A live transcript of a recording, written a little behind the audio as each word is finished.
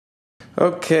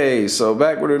Okay, so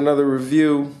back with another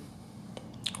review.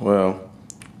 Well,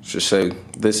 should say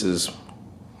this is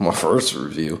my first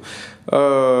review.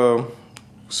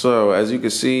 So as you can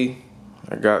see,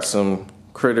 I got some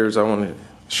critters I want to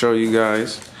show you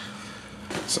guys.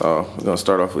 So we're gonna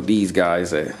start off with these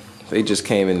guys that they just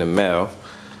came in the mail.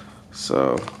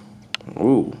 So,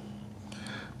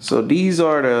 so these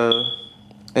are the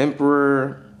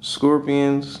emperor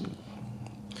scorpions.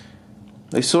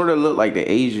 They sort of look like the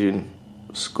Asian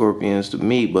scorpions to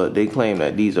me, but they claim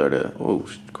that these are the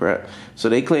So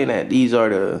they claim that these are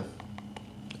the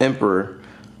emperor,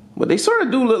 but they sort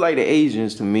of do look like the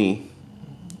Asians to me.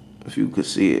 If you could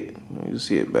see it, you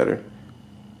see it better.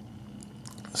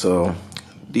 So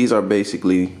these are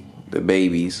basically the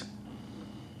babies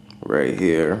right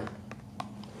here.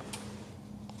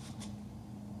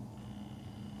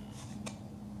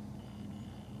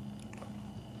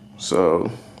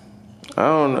 So I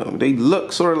don't know, they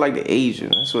look sort of like the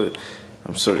Asian. That's what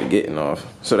I'm sort of getting off.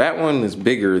 So that one is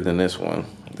bigger than this one.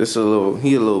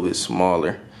 He a little bit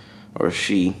smaller, or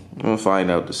she. I'm gonna find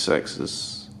out the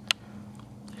sexes.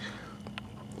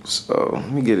 So let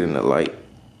me get in the light.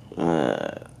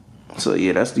 So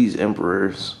yeah, that's these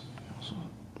emperors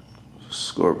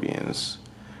scorpions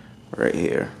right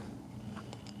here.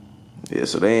 Yeah,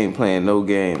 so they ain't playing no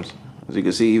games. As you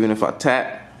can see, even if I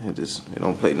tap, it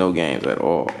don't play no games at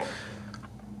all.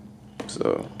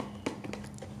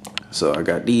 So I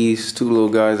got these two little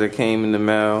guys that came in the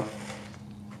mail.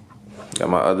 Got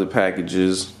my other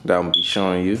packages that I'm gonna be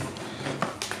showing you.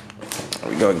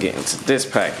 We're gonna get into this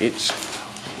package.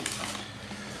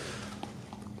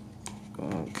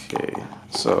 Okay,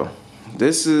 so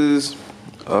this is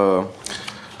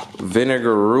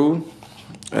Vinegaroo.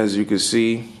 As you can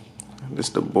see, this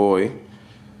the boy.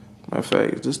 Matter of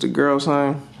fact, is this the girl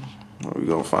sign? We're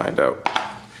gonna find out.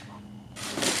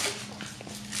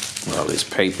 All this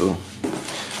paper.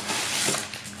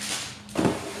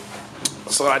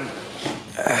 So let's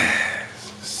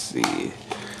see.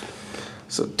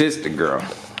 So this the girl.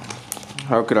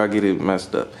 How could I get it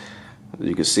messed up? As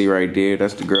you can see right there,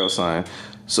 that's the girl sign.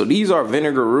 So these are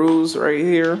Vinegaroos right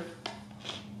here.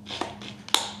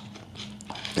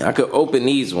 I could open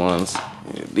these ones.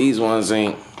 These ones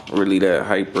ain't really that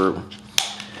hyper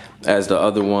as the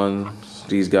other ones.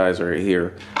 These guys right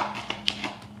here.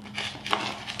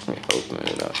 Let me open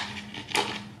it up.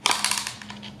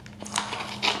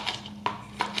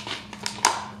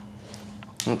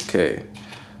 Okay,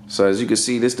 so as you can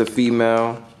see, this the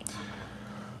female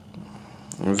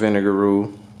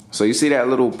Vinegaroo. So you see that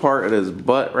little part of his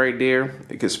butt right there?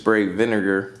 It could spray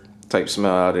vinegar type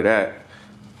smell out of that.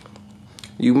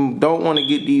 You don't want to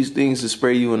get these things to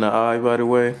spray you in the eye, by the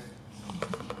way.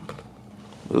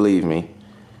 Believe me,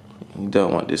 you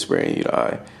don't want this spraying you in the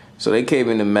eye. So they came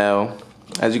in the mail.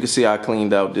 As you can see, I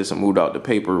cleaned out this and moved out the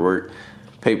paper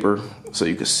so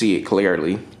you can see it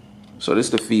clearly. So this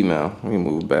is the female. Let me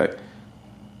move back.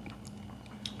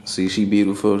 See, she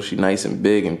beautiful. She nice and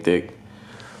big and thick.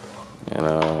 And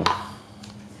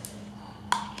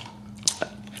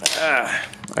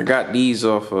I got these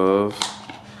off of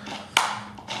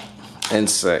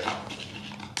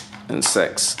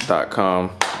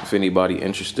insects.com. If anybody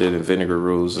interested in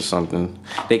Vinegaroos or something,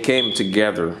 they came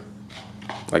together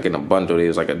like in a bundle. It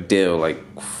was like a deal, like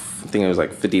I think it was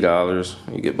like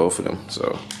 $50. You get both of them.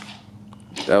 So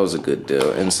that was a good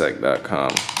deal.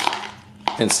 Insects.com,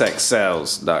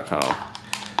 insectsales.com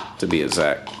to be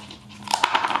exact.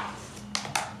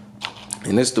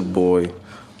 And this the boy.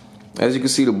 As you can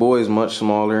see, the boy is much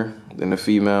smaller than the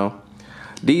female.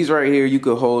 These right here, you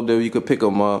could hold them, you could pick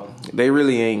them up. They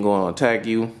really ain't gonna attack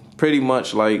you. Pretty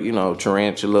much like, you know,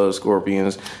 tarantula,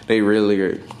 scorpions, they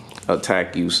really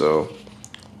attack you, so.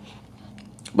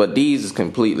 But these is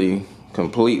completely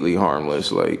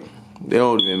harmless. Like, they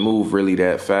don't even move really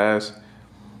that fast.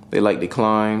 They like to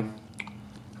climb.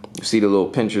 You see the little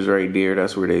pinchers right there,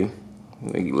 that's where they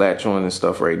latch on and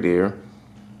stuff right there.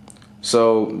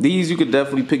 So these, you could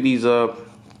definitely pick these up,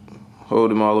 hold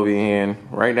them all over your hand.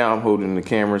 Right now I'm holding the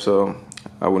camera, so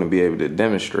I wouldn't be able to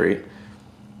demonstrate.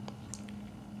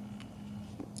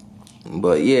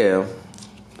 But yeah,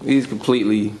 these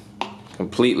completely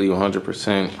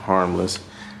 100% harmless.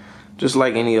 Just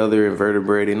like any other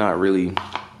invertebrate, they're not really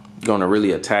gonna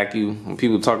really attack you. When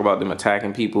people talk about them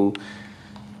attacking people,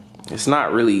 it's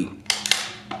not really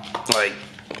like,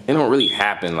 it don't really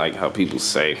happen like how people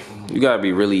say. You gotta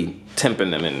be really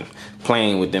tempting them and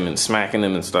playing with them and smacking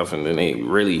them and stuff, and then they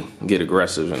really get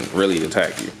aggressive and really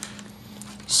attack you.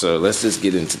 So let's just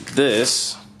get into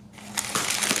this.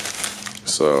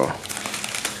 So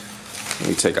let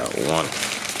me take out one.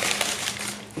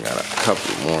 Got a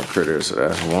couple more critters. So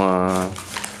that's 1,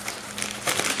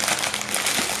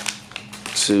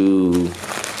 2,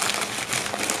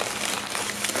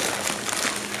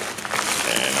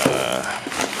 and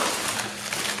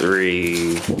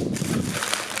 3,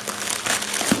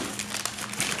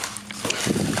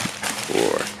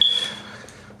 4.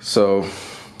 So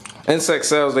insect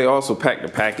cells, they also pack the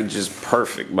packages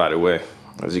perfect, by the way.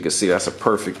 As you can see, that's a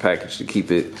perfect package to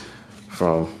keep it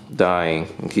from dying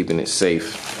and keeping it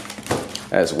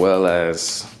safe, as well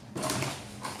as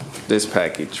this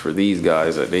package for these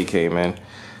guys that they came in.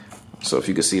 So if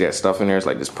you can see that stuff in there, it's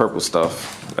like this purple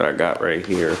stuff that I got right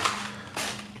here.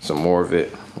 Some more of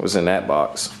it was in that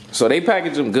box. So they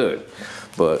package them good,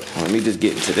 but let me just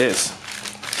get into this.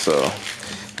 So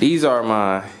these are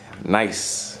my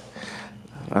nice,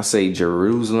 I say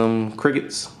Jerusalem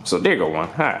crickets. So there go one.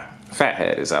 Hi, fat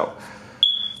head is out.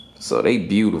 So they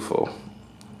beautiful.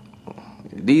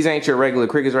 These ain't your regular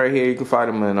crickets right here. You can find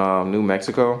them in New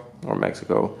Mexico or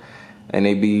Mexico, and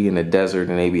they be in the desert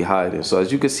and they be hiding. So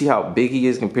as you can see how big he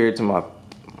is compared to my,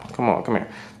 come here,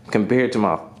 compared to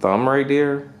my thumb right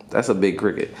there, that's a big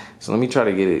cricket. So let me try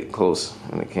to get it close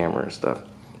in the camera and stuff.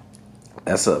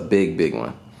 That's a big, big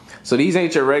one. So these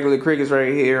ain't your regular crickets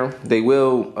right here. They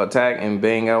will attack and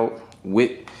bang out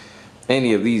with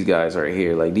any of these guys right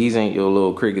here. Like these ain't your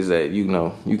little crickets that, you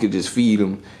know, you could just feed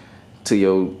them to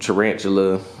your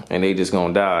tarantula and they just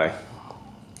gonna die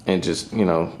and just, you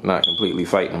know, not completely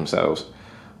fight themselves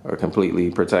or completely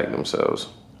protect themselves.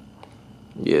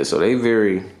 Yeah, so they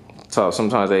very tough.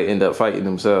 Sometimes they end up fighting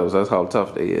themselves. That's how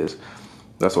tough they is.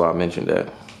 That's why I mentioned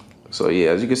that. So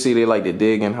yeah, as you can see, they like to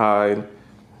dig and hide.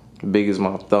 Big as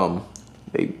my thumb.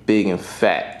 They big and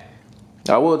fat.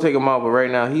 I will take him out, but right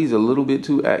now he's a little bit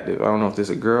too active. I don't know if this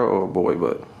is a girl or a boy,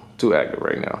 but too active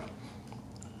right now.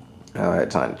 I don't have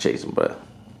time to chase him, but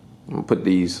I'm gonna put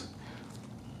these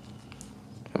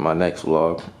in my next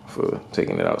vlog for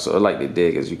taking it out. So I like to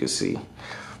dig, as you can see.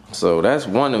 So that's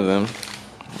one of them.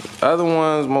 The other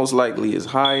ones most likely is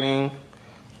hiding.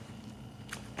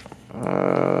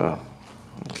 I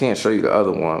can't show you the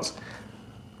other ones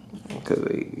because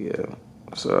they, yeah.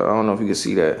 So I don't know if you can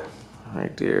see that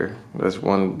right there. That's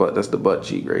one, but that's the butt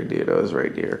cheek right there. That was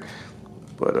right there.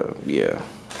 But yeah,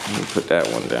 let me put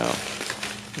that one down.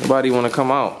 Nobody want to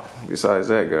come out besides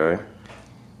that guy.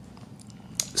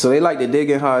 So they like to dig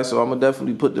and hide, so I'm gonna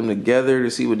definitely put them together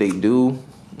to see what they do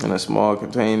in a small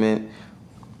containment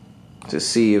to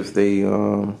see if they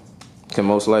can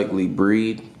most likely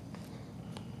breed.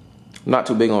 Not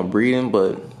too big on breeding,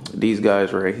 but these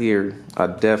guys right here, I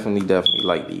definitely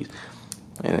like these.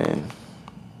 And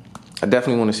I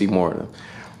definitely want to see more of them.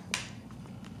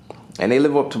 And they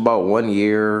live up to about 1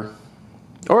 year.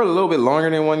 Or a little bit longer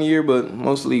than 1 year, but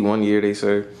mostly 1 year, they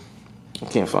say. I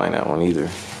can't find that one either.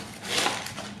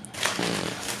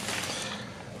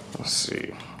 Let's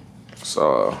see.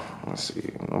 So, let's see.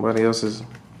 Nobody else is.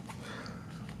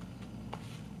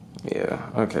 Yeah,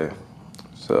 okay.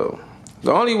 So,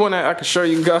 the only one that I can show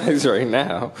you guys right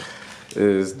now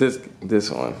is this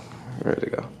one. Where'd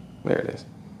it go? There it is.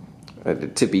 At the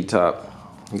tippy top.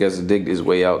 You guys dig his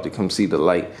way out to come see the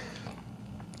light.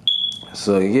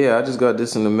 So yeah, I just got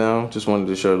this in the mail. Just wanted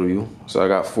to show you. So I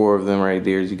got 4 of them right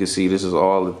there. As you can see, this is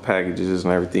all the packages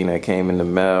and everything that came in the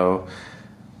mail.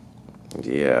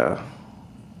 Yeah.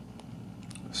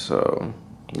 So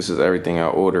this is everything I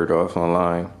ordered off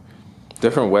online.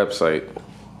 Different website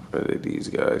for these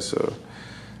guys. So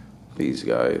these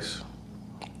guys.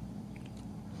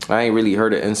 I ain't really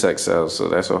heard of insect cells, so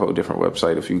that's a whole different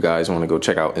website. If you guys want to go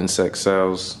check out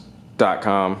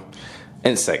insectcells.com.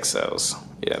 Insect cells.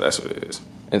 Yeah, that's what it is.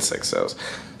 Insect cells.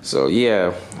 So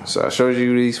yeah, so I showed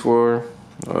you these 4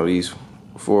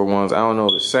 ones. I don't know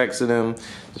the sex of them.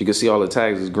 You can see all the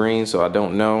tags is green, so I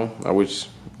don't know. I wish,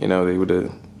 you know, they would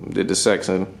have did the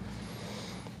sexing.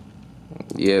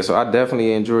 Yeah, so I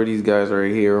definitely enjoy these guys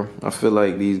right here. I feel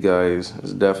like these guys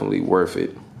is definitely worth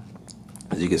it.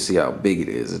 As you can see how big it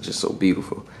is. It's just so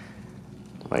beautiful.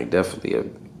 Like definitely a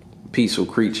peaceful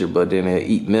creature, but then they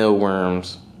eat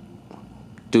mealworms,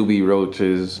 doobie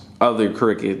roaches, other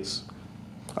crickets.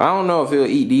 I don't know if he'll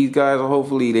eat these guys, or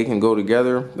hopefully they can go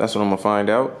together. That's what I'm gonna find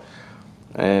out.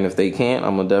 And if they can't,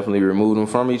 I'm gonna definitely remove them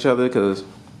from each other because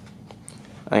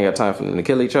I ain't got time for them to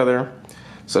kill each other.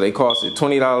 So they costed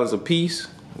 $20 a piece.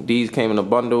 These came in a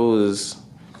bundle, is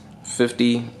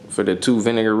 $50 for the 2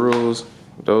 vinegar rules.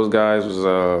 Those guys was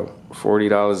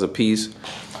 $40 a piece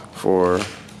for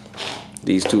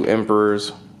these 2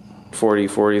 emperors. 40,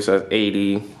 so that's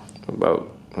 80,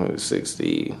 about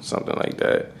 60, something like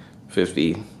that.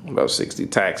 50, about 60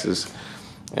 taxes.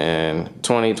 And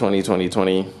 20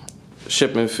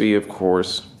 shipping fee, of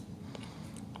course.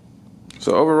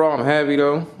 So overall, I'm happy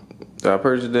though that I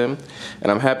purchased them,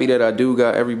 and I'm happy that I do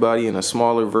got everybody in a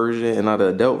smaller version and not an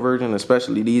adult version,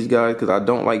 especially these guys, because I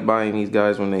don't like buying these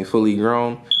guys when they fully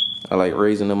grown. I like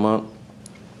raising them up.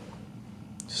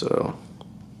 So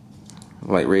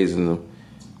I like raising them,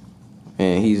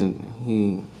 and he's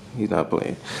not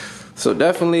playing. So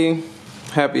definitely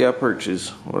happy I purchased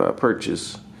what I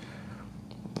purchased,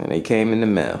 and they came in the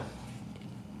mail.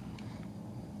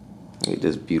 Look at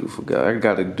this beautiful guy. I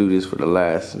gotta do this for the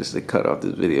last, just to cut off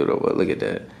this video though, but look at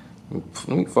that.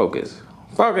 Let me focus.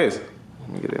 Focus! Let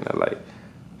me get in that light.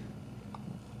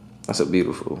 That's a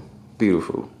beautiful,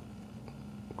 beautiful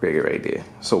cricket right there.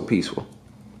 So peaceful.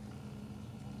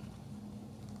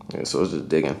 Yeah, so it's just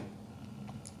digging.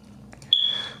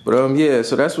 But yeah,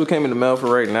 so that's what came in the mail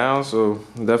for right now. So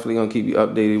I'm definitely gonna keep you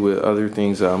updated with other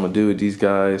things that I'm gonna do with these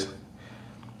guys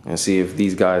and see if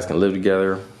these guys can live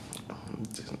together.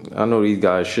 I know these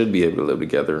guys should be able to live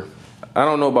together. I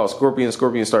don't know about scorpions.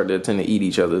 Scorpions start to tend to eat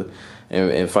each other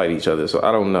and fight each other. So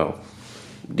I don't know.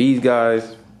 These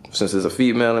guys, since it's a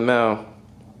female and male,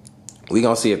 we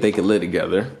gonna see if they can live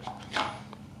together.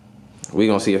 We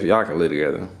gonna see if y'all can live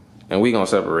together. And we gonna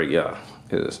separate y'all,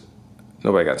 because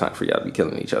nobody got time for y'all to be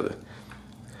killing each other.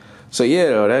 So yeah,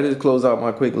 though, that just close out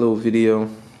my quick little video.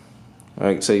 I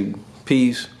like say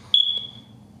peace.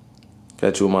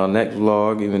 Catch you in my next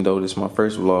vlog, even though this is my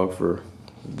first vlog for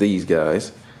these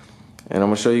guys. And I'm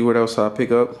gonna show you what else I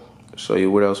pick up, show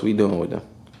you what else we doing with them.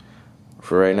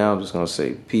 For right now, I'm just gonna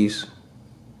say peace.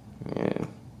 And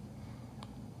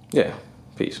yeah,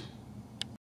 peace.